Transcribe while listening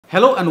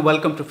Hello and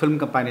welcome to Film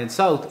Companion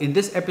South. In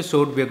this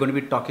episode, we are going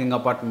to be talking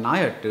about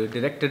Nayattu,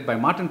 directed by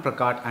Martin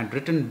Prakkat and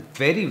written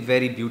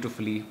very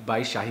beautifully by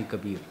Shahi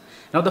Kabir.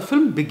 Now the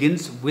film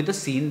begins with a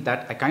scene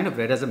that I kind of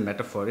read as a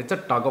metaphor. It's a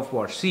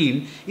tug-of-war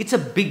scene. It's a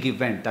big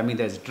event. I mean,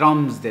 there's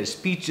drums, there's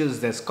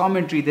speeches, there's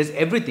commentary, there's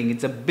everything.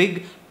 It's a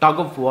big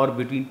tug-of-war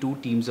between two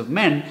teams of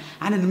men.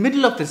 And in the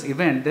middle of this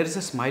event, there is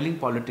a smiling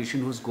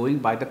politician who's going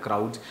by the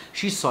crowds.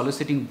 She's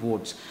soliciting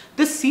votes.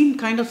 This scene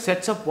kind of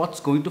sets up what's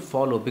going to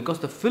follow, because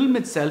the film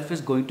itself is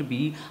going to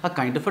be a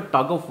kind of a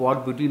tug-of-war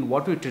between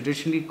what we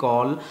traditionally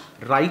call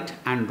right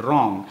and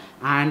wrong.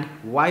 And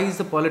why is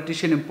the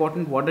politician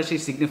important? What does she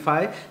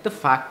signify? The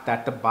fact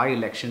that the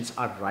by-elections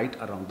are right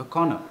around the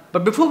corner.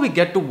 But before we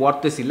get to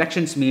what these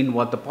elections mean,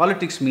 what the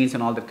politics means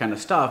and all that kind of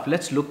stuff,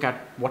 let's look at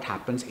what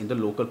happens in the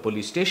local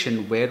police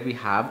station, where we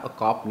have a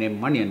cop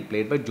named Manian,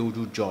 played by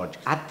Joju.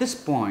 At this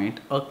point,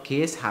 a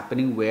case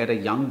happening where a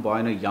young boy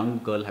and a young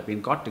girl have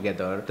been got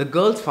together. The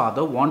girl's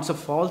father wants a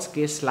false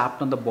case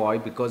slapped on the boy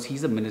because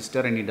he's a minister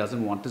and he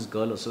doesn't want his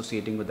girl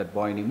associating with that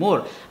boy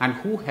anymore. And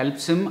who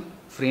helps him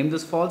frame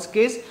this false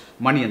case?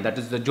 Manian, that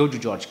is the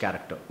Joju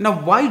character. Now,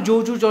 why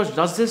Joju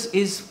does this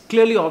is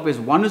clearly obvious.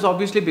 One is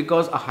obviously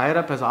because a higher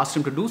up has asked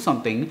him to do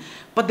something,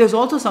 but there's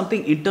also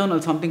something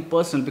internal, something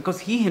personal,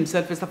 because he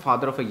himself is the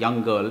father of a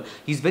young girl.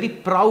 He's very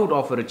proud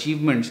of her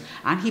achievements,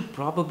 and he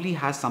probably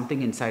has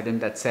something inside him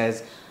that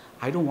says,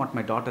 I don't want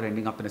my daughter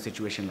ending up in a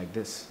situation like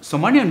this. So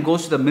Manian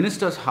goes to the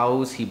minister's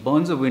house, he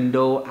burns a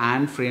window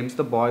and frames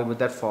the boy with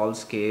that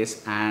false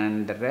case,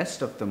 and the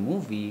rest of the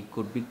movie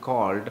could be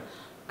called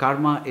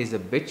Karma is a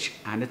bitch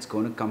and it's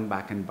going to come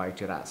back and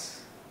bite your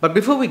ass. But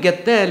before we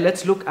get there,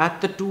 let's look at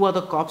the two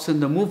other cops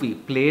in the movie,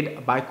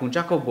 played by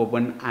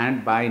Boban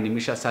and by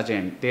Nimisha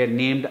Sajayan. They're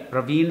named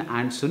Praveen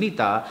and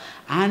Sunita,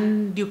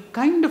 and you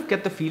kind of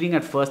get the feeling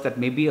at first that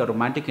maybe a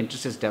romantic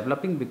interest is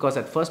developing, because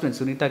at first when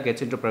Sunita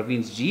gets into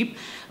Praveen's jeep,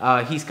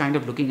 he's kind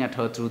of looking at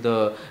her through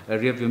the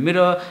rearview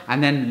mirror,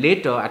 and then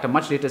later, at a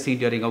much later scene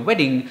during a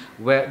wedding,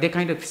 where they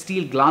kind of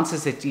steal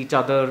glances at each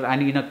other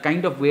and in a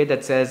kind of way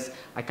that says,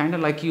 I kind of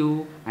like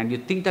you, and you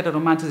think that a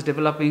romance is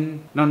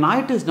developing. Now,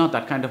 Nayattu is not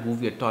that kind of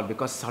movie at all,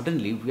 because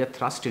suddenly we are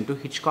thrust into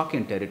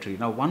Hitchcockian territory.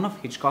 Now, one of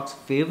Hitchcock's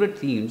favorite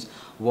themes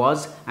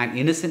was an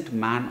innocent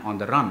man on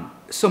the run.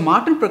 So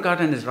Martin Prakkat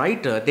and his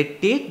writer, they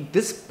take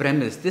this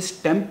premise, this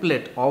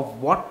template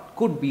of what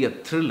could be a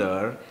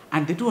thriller,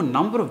 and they do a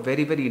number of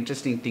very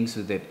interesting things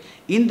with it.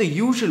 In the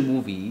usual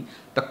movie,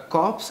 the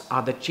cops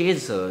are the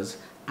chasers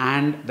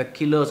and the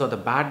killers or the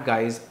bad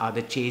guys are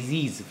the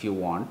chasees, if you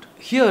want.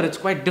 Here it's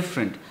quite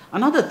different.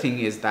 Another thing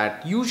is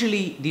that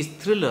usually these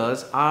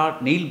thrillers are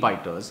nail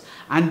biters,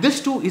 and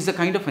this too is a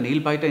kind of a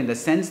nail biter in the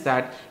sense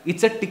that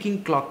it's a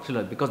ticking clock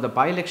thriller, because the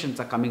by-elections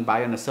are coming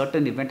by and a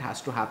certain event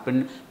has to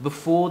happen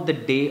before the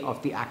day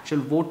of the actual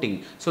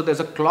voting. So there's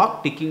a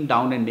clock ticking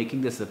down and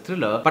making this a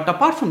thriller. But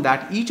apart from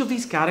that, each of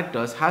these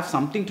characters have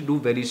something to do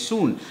very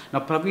soon. Now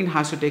Praveen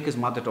has to take his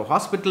mother to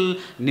hospital,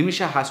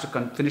 Nimisha has to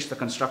finish the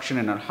construction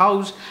in her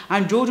house,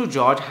 and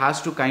Joju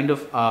has to kind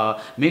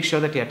of make sure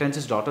that he attends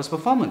his daughter's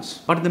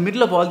performance. But in the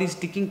middle of all these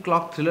ticking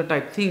clock thriller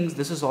type things,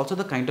 this is also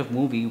the kind of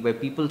movie where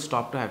people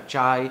stop to have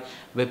chai,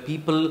 where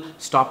people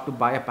stop to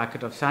buy a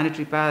packet of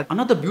sanitary pads.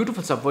 Another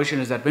beautiful subversion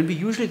is that when we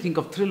usually think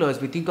of thrillers,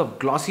 we think of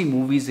glossy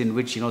movies in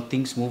which,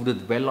 things move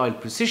with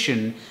well-oiled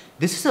precision.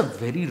 This is a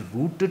very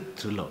rooted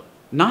thriller.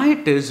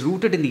 Nayattu is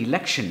rooted in the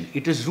election,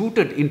 it is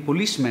rooted in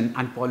policemen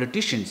and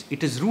politicians,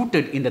 it is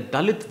rooted in the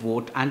Dalit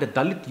vote and the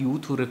Dalit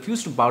youth who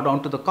refuse to bow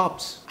down to the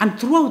cops. And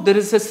throughout there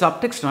is a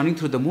subtext running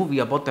through the movie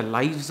about the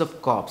lives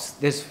of cops.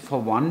 There's, for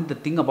one, the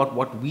thing about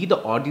what we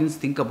the audience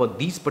think about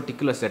these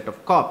particular set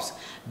of cops.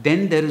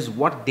 Then there is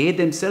what they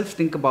themselves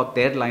think about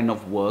their line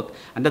of work,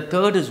 and the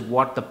third is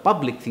what the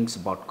public thinks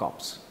about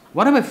cops.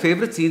 One of my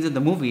favorite scenes in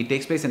the movie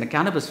takes place in a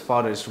cannabis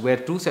forest where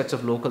two sets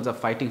of locals are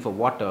fighting for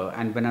water,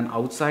 and when an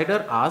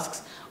outsider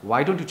asks,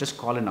 why don't you just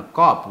call in a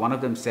cop? One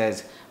of them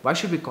says, why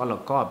should we call a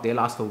cop? They'll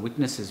ask for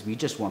witnesses, we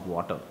just want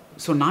water.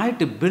 So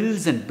Nayattu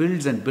builds and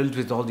builds and builds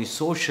with all these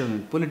social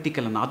and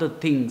political and other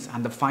things,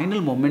 and the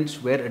final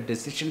moments where a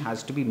decision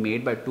has to be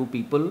made by two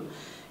people,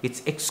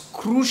 it's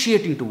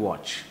excruciating to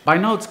watch. By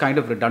now it's kind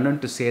of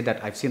redundant to say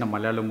that I've seen a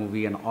Malayalam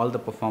movie and all the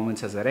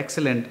performances are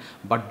excellent,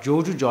 but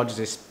Joju is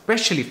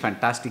especially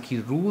fantastic. He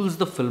rules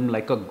the film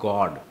like a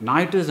god.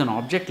 Nayattu is an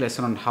object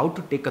lesson on how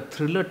to take a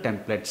thriller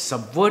template,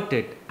 subvert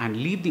it, and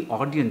leave the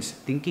audience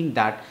thinking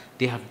that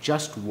they have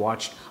just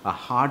watched a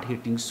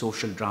hard-hitting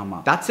social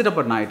drama. That's it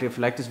about Nayattu. If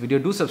you like this video,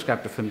 do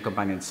subscribe to Film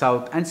Companion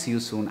South, and see you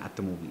soon at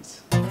the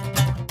movies.